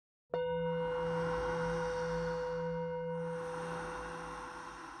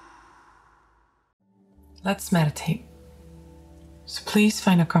Let's meditate. So please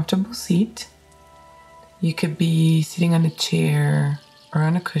find a comfortable seat. You could be sitting on a chair or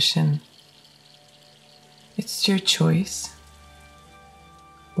on a cushion. It's your choice.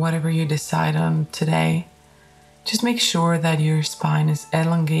 Whatever you decide on today, just make sure that your spine is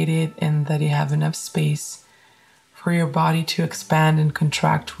elongated and that you have enough space for your body to expand and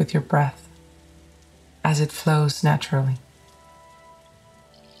contract with your breath as it flows naturally.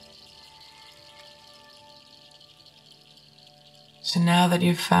 So now that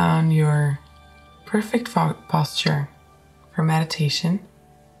you've found your perfect posture for meditation,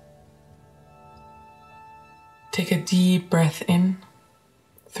 take a deep breath in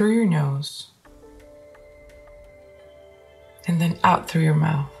through your nose and then out through your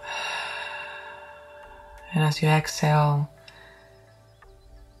mouth. And as you exhale,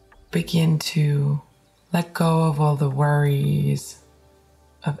 begin to let go of all the worries,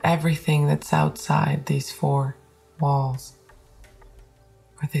 of everything that's outside these four walls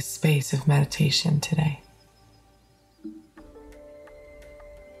or this space of meditation today.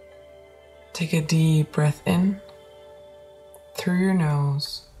 Take a deep breath in through your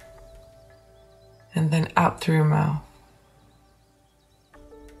nose and then out through your mouth.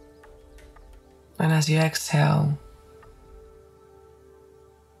 And as you exhale,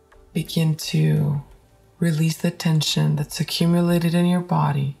 begin to release the tension that's accumulated in your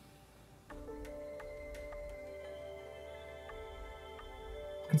body.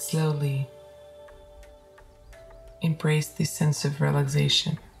 And slowly embrace this sense of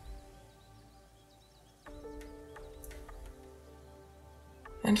relaxation.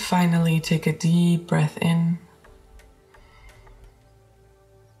 And finally, take a deep breath in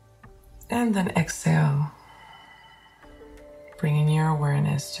and then exhale, bringing your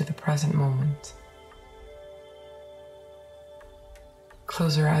awareness to the present moment.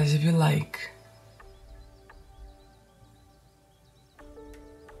 Close your eyes if you like.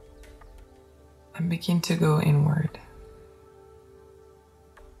 And begin to go inward.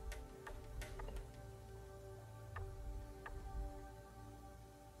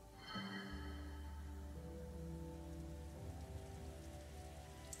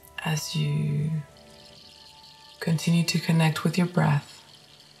 As you continue to connect with your breath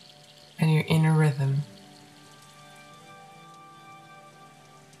and your inner rhythm,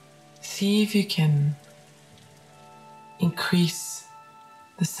 see if you can increase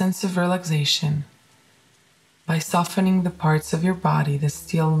the sense of relaxation by softening the parts of your body that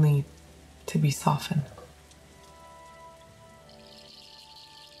still need to be softened.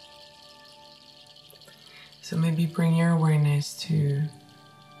 So maybe bring your awareness to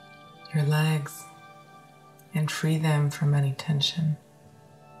your legs and free them from any tension.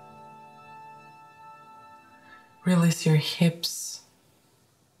 Release your hips,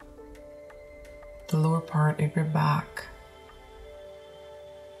 the lower part of your back.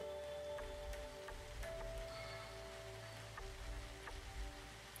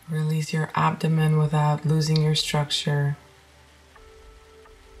 Release your abdomen without losing your structure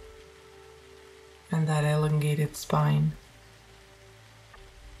and that elongated spine.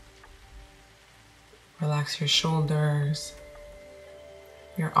 Relax your shoulders,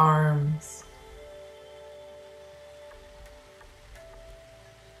 your arms,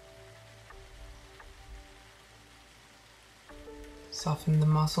 soften the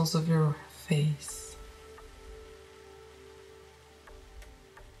muscles of your face.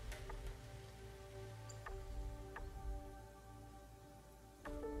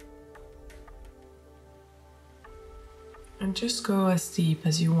 And just go as deep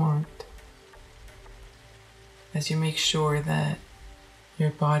as you want, as you make sure that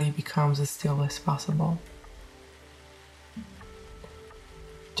your body becomes as still as possible,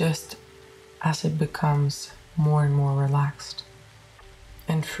 just as it becomes more and more relaxed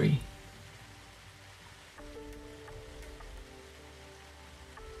and free.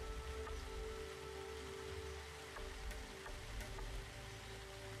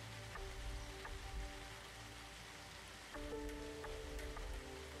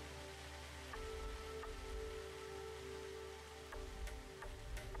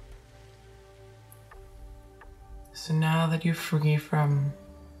 So now that you're free from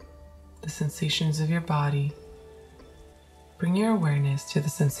the sensations of your body, bring your awareness to the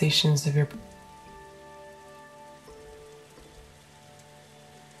sensations of your body.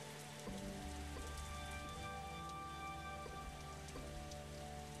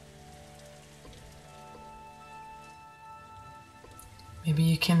 Maybe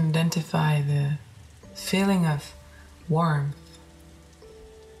you can identify the feeling of warmth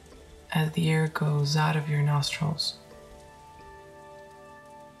as the air goes out of your nostrils.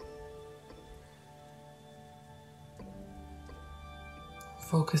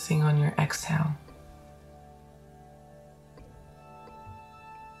 focusing on your exhale.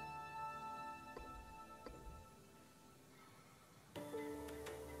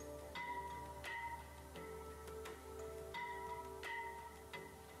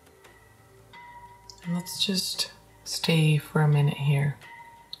 And let's just stay for a minute here,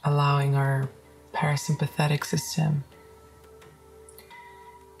 allowing our parasympathetic system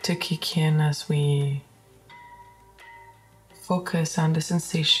to kick in as we focus on the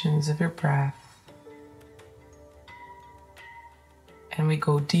sensations of your breath, and we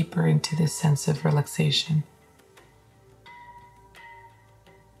go deeper into this sense of relaxation.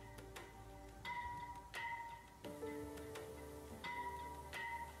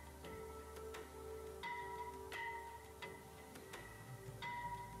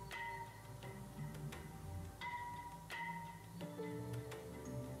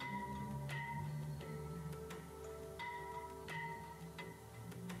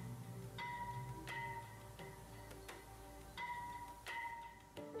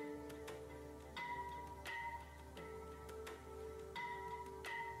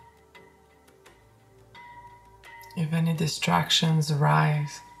 If any distractions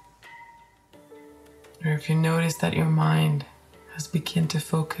arise, or if you notice that your mind has begun to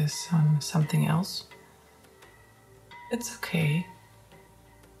focus on something else, it's okay.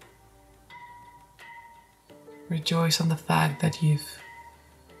 Rejoice on the fact that you've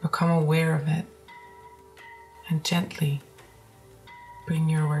become aware of it, and gently bring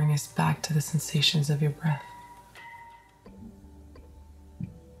your awareness back to the sensations of your breath.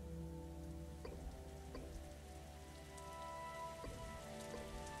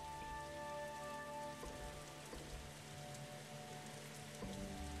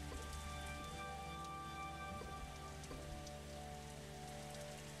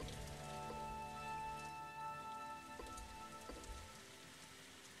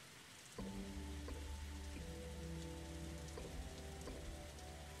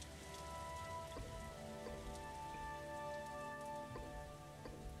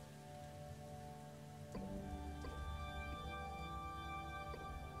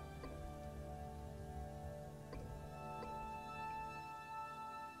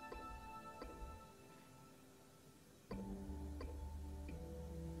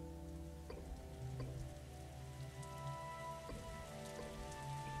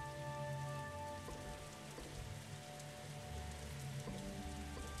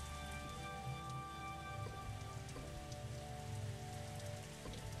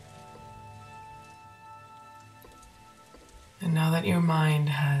 And now that your mind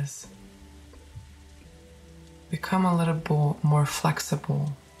has become a little more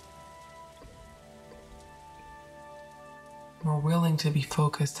flexible, more willing to be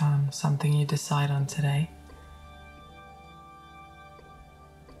focused on something you decide on today,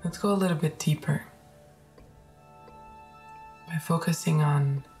 let's go a little bit deeper by focusing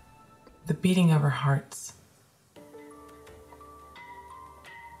on the beating of our hearts.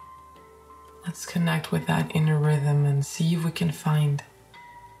 Let's connect with that inner rhythm and see if we can find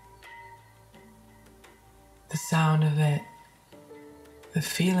the sound of it, the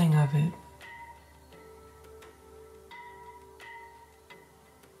feeling of it.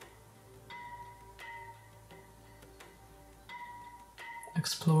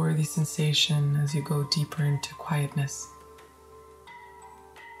 Explore the sensation as you go deeper into quietness.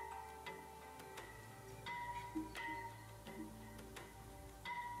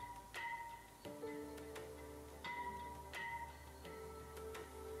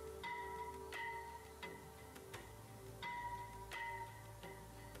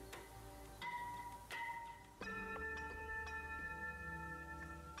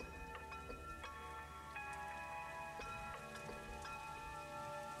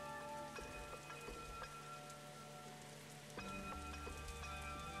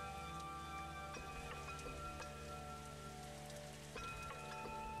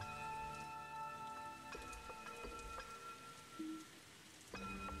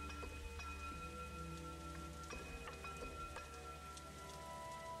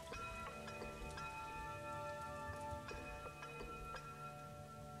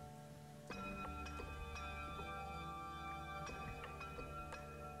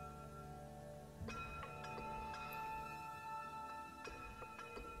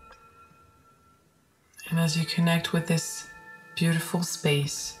 And as you connect with this beautiful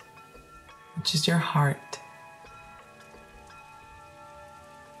space, which is your heart,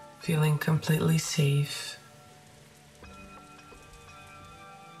 feeling completely safe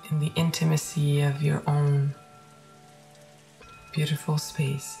in the intimacy of your own beautiful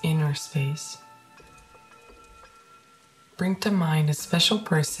space, inner space, bring to mind a special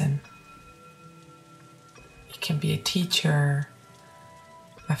person. It can be a teacher,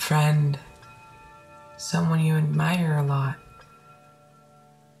 a friend, someone you admire a lot.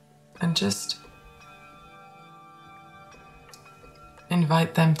 And just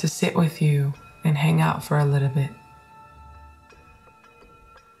invite them to sit with you and hang out for a little bit.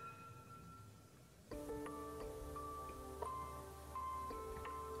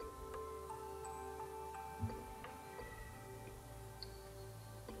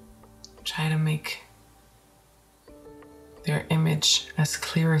 Try to make their image as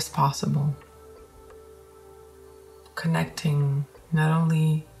clear as possible, connecting not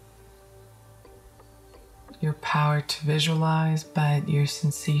only your power to visualize, but your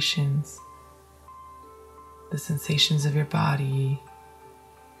sensations, the sensations of your body.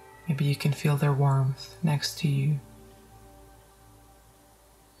 Maybe you can feel their warmth next to you.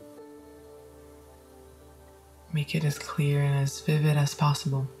 Make it as clear and as vivid as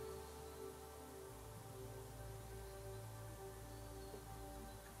possible.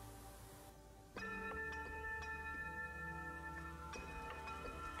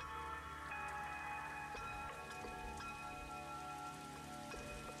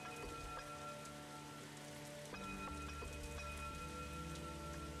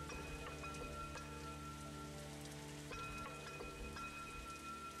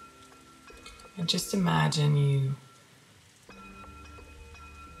 And just imagine you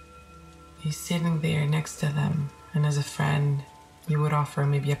sitting there next to them, and as a friend, you would offer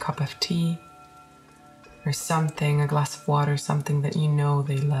maybe a cup of tea or something, a glass of water, something that you know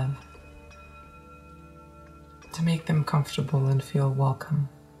they love, to make them comfortable and feel welcome.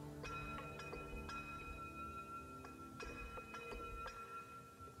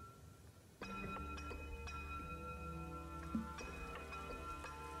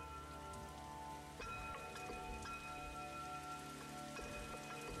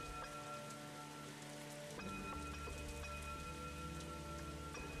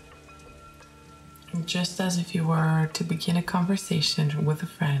 Just as if you were to begin a conversation with a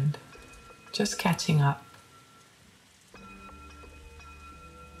friend, just catching up.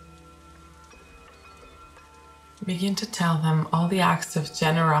 Begin to tell them all the acts of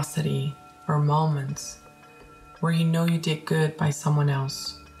generosity or moments where you know you did good by someone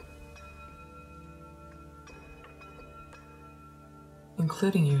else,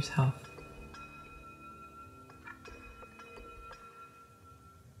 including yourself.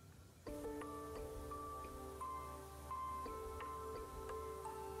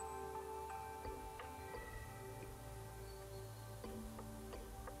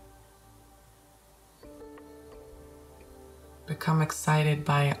 Become excited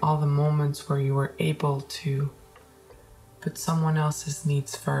by all the moments where you were able to put someone else's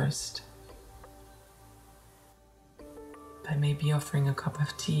needs first, by maybe offering a cup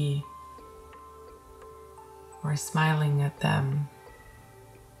of tea or smiling at them,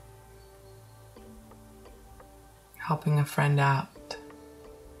 helping a friend out,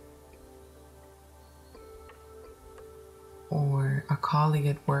 or a colleague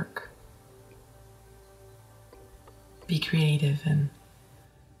at work. Be creative and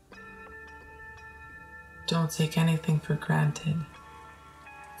don't take anything for granted.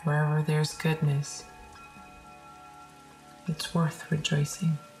 Wherever there's goodness, it's worth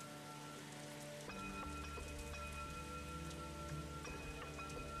rejoicing.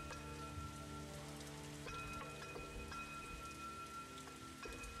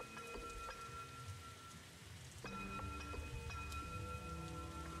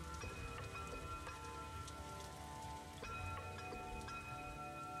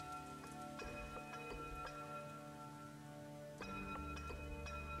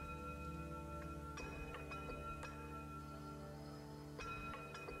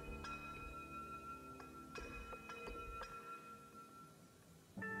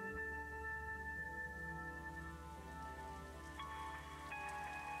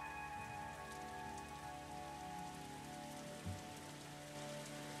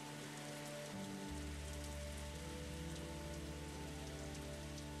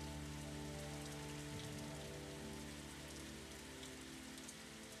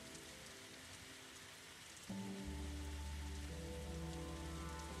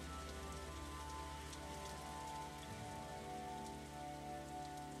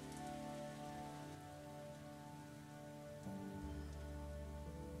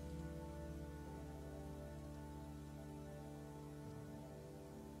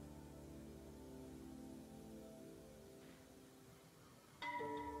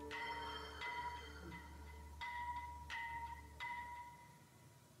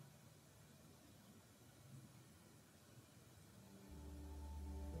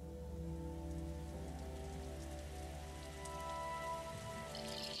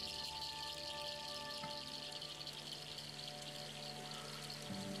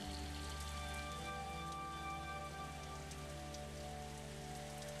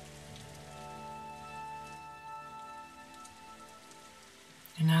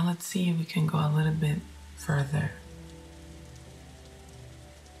 And now let's see if we can go a little bit further.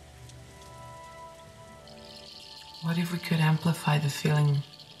 What if we could amplify the feeling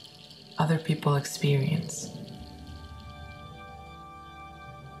other people experience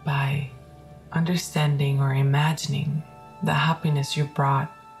by understanding or imagining the happiness you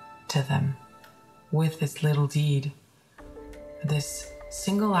brought to them with this little deed, this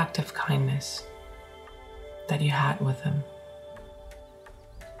single act of kindness that you had with them?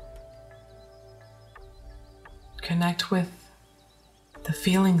 Connect with the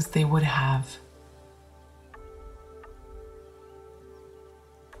feelings they would have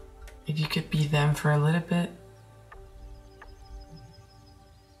if you could be them for a little bit.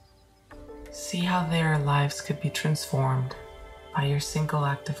 See how their lives could be transformed by your single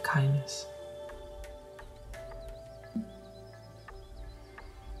act of kindness.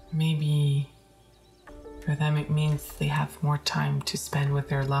 Maybe for them it means they have more time to spend with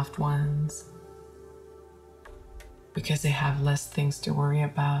their loved ones because they have less things to worry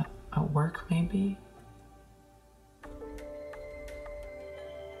about at work, maybe.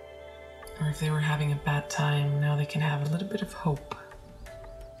 Or if they were having a bad time, now they can have a little bit of hope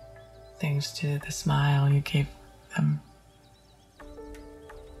thanks to the smile you gave them.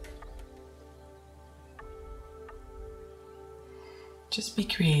 Just be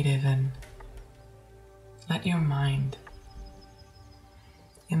creative and let your mind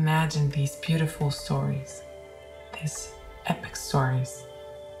imagine these beautiful stories, these epic stories,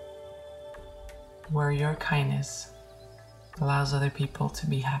 where your kindness allows other people to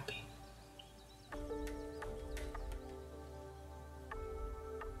be happy.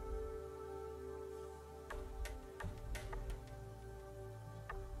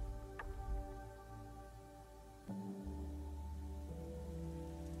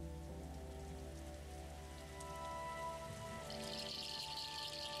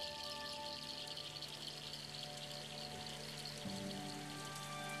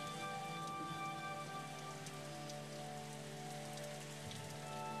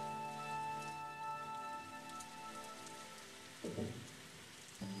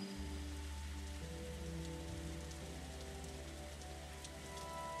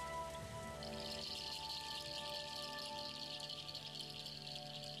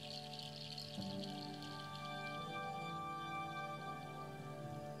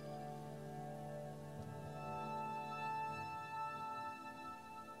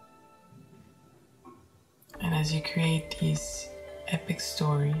 And as you create these epic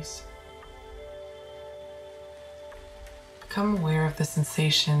stories, become aware of the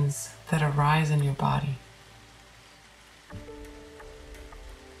sensations that arise in your body.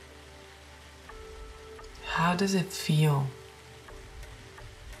 How does it feel?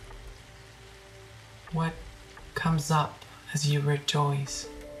 What comes up as you rejoice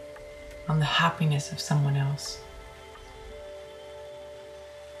on the happiness of someone else?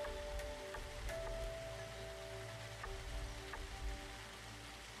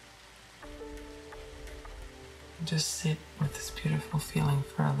 Just sit with this beautiful feeling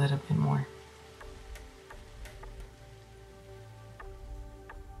for a little bit more.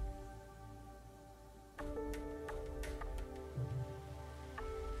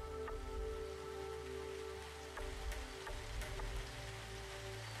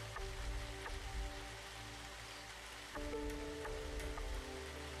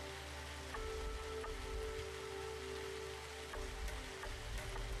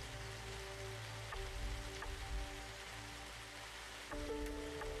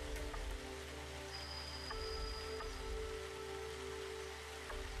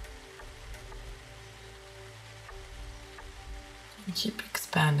 And keep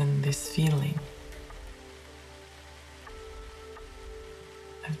expanding this feeling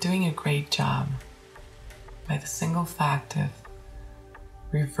of doing a great job by the single fact of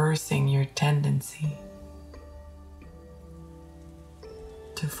reversing your tendency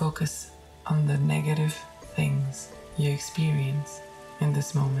to focus on the negative things you experience in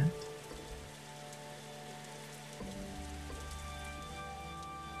this moment.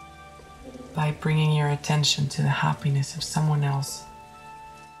 By bringing your attention to the happiness of someone else,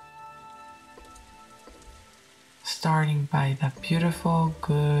 starting by that beautiful,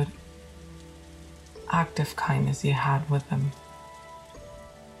 good act of kindness you had with them.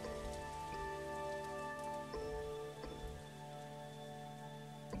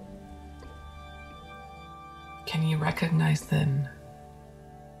 Can you recognize then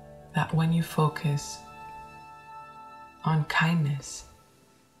that when you focus on kindness,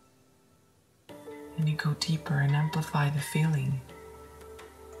 and you go deeper and amplify the feeling,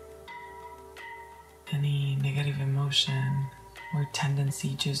 any negative emotion where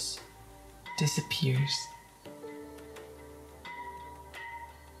tendency just disappears.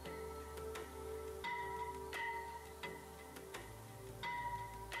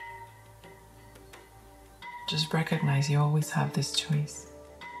 Just recognize you always have this choice.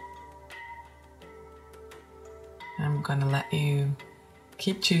 I'm gonna let you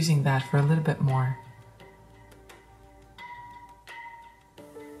keep choosing that for a little bit more.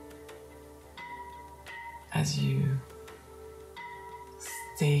 As you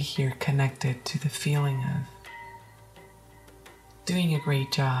stay here connected to the feeling of doing a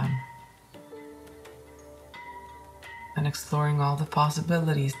great job and exploring all the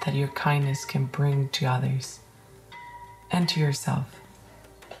possibilities that your kindness can bring to others and to yourself.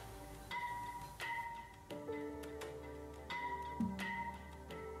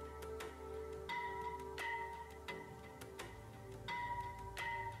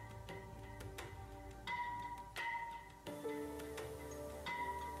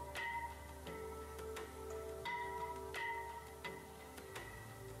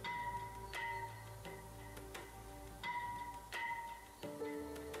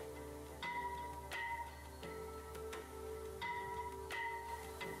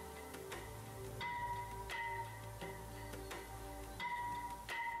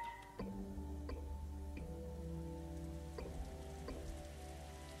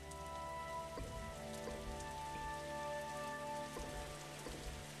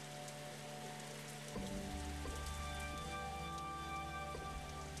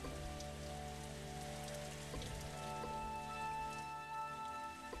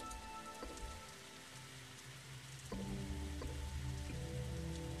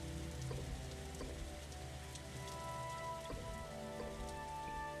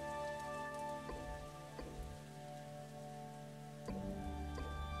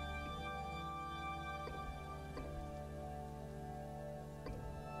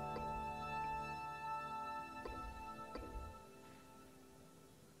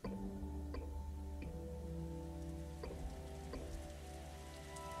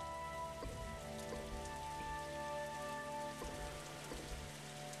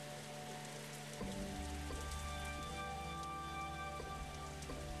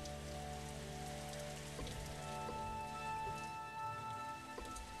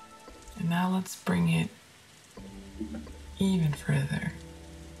 And now let's bring it even further.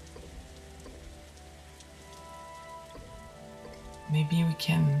 Maybe we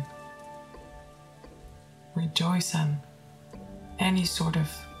can rejoice on any sort of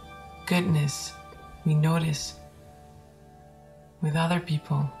goodness we notice with other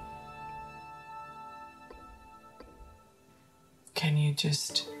people. Can you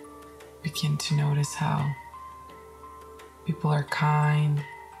just begin to notice how people are kind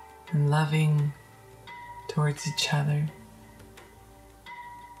and loving towards each other?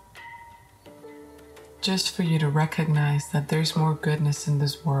 Just for you to recognize that there's more goodness in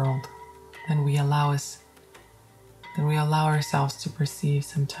this world than we allow ourselves to perceive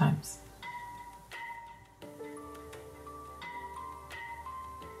sometimes.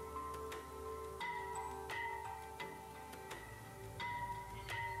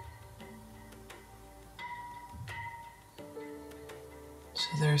 So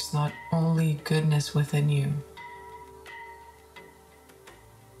there's not only goodness within you.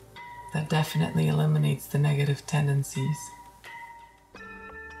 That definitely eliminates the negative tendencies.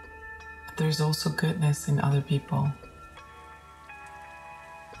 But there's also goodness in other people.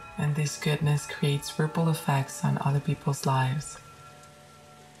 And this goodness creates ripple effects on other people's lives.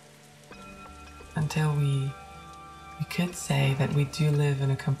 Until we could say that we do live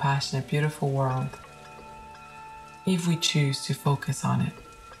in a compassionate, beautiful world, if we choose to focus on it.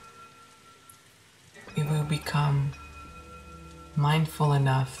 We will become mindful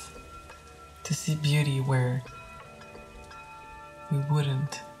enough to see beauty where we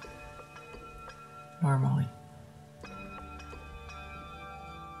wouldn't normally.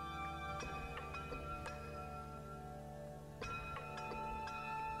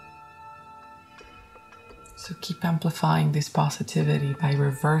 So keep amplifying this positivity by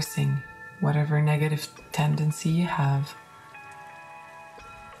reversing whatever negative tendency you have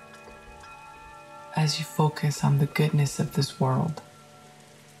as you focus on the goodness of this world,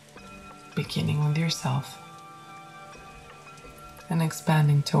 beginning with yourself and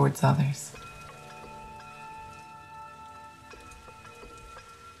expanding towards others.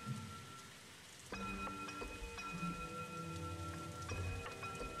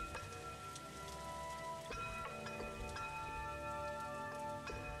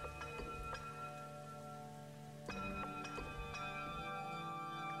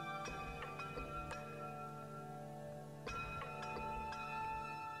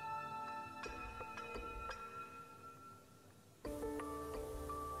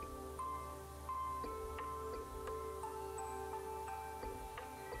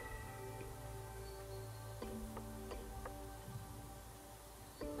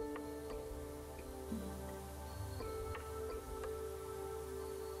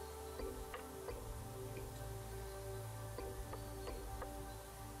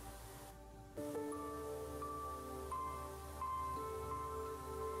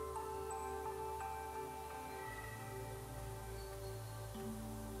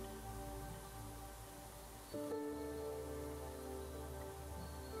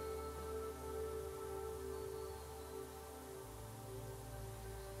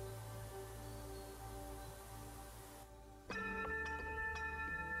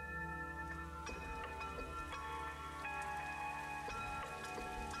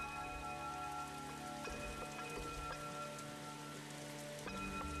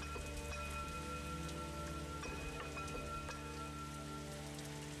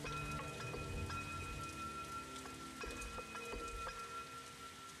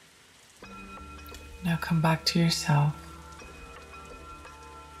 come back to yourself,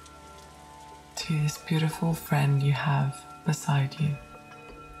 to this beautiful friend you have beside you.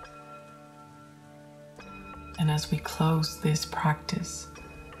 And as we close this practice,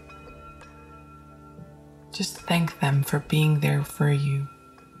 just thank them for being there for you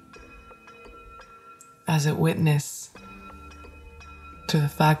as a witness to the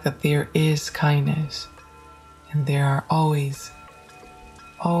fact that there is kindness and there are always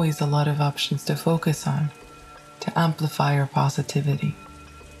a lot of options to focus on to amplify your positivity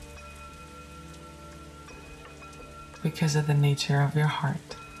because of the nature of your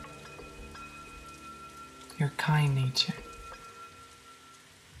heart, your kind nature.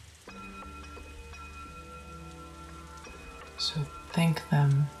 So thank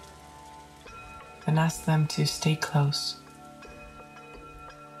them and ask them to stay close,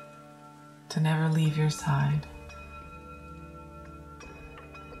 to never leave your side.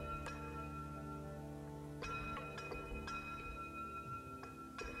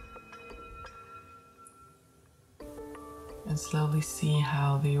 And slowly see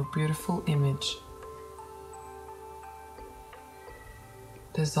how your beautiful image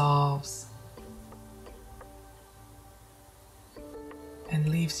dissolves and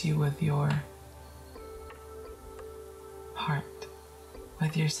leaves you with your heart,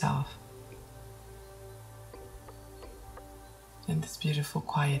 with yourself, in this beautiful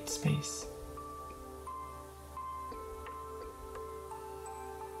quiet space.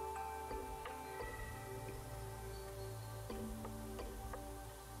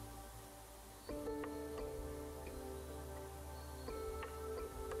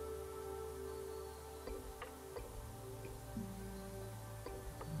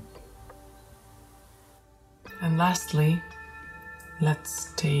 And lastly,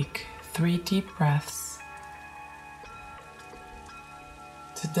 let's take 3 deep breaths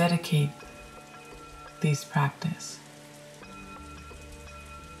to dedicate this practice.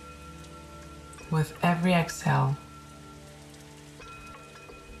 With every exhale,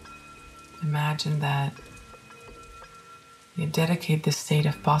 imagine that you dedicate this state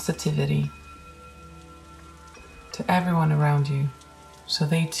of positivity to everyone around you so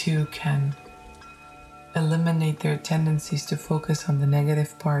they too can eliminate their tendencies to focus on the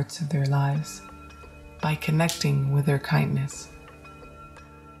negative parts of their lives by connecting with their kindness.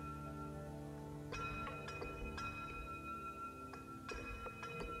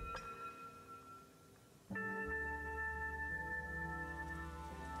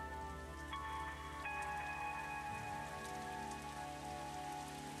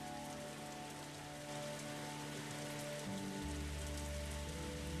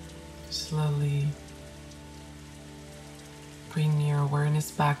 Slowly bring your awareness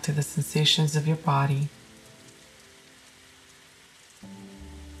back to the sensations of your body,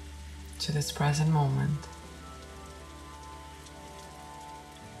 to this present moment.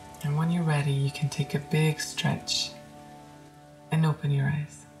 And when you're ready, you can take a big stretch and open your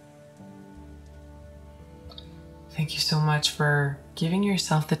eyes. Thank you so much for giving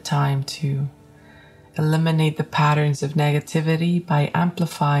yourself the time to eliminate the patterns of negativity by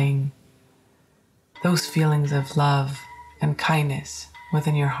amplifying those feelings of love and kindness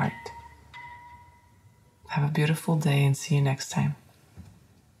within your heart. Have a beautiful day and see you next time.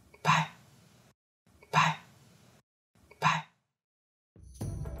 Bye.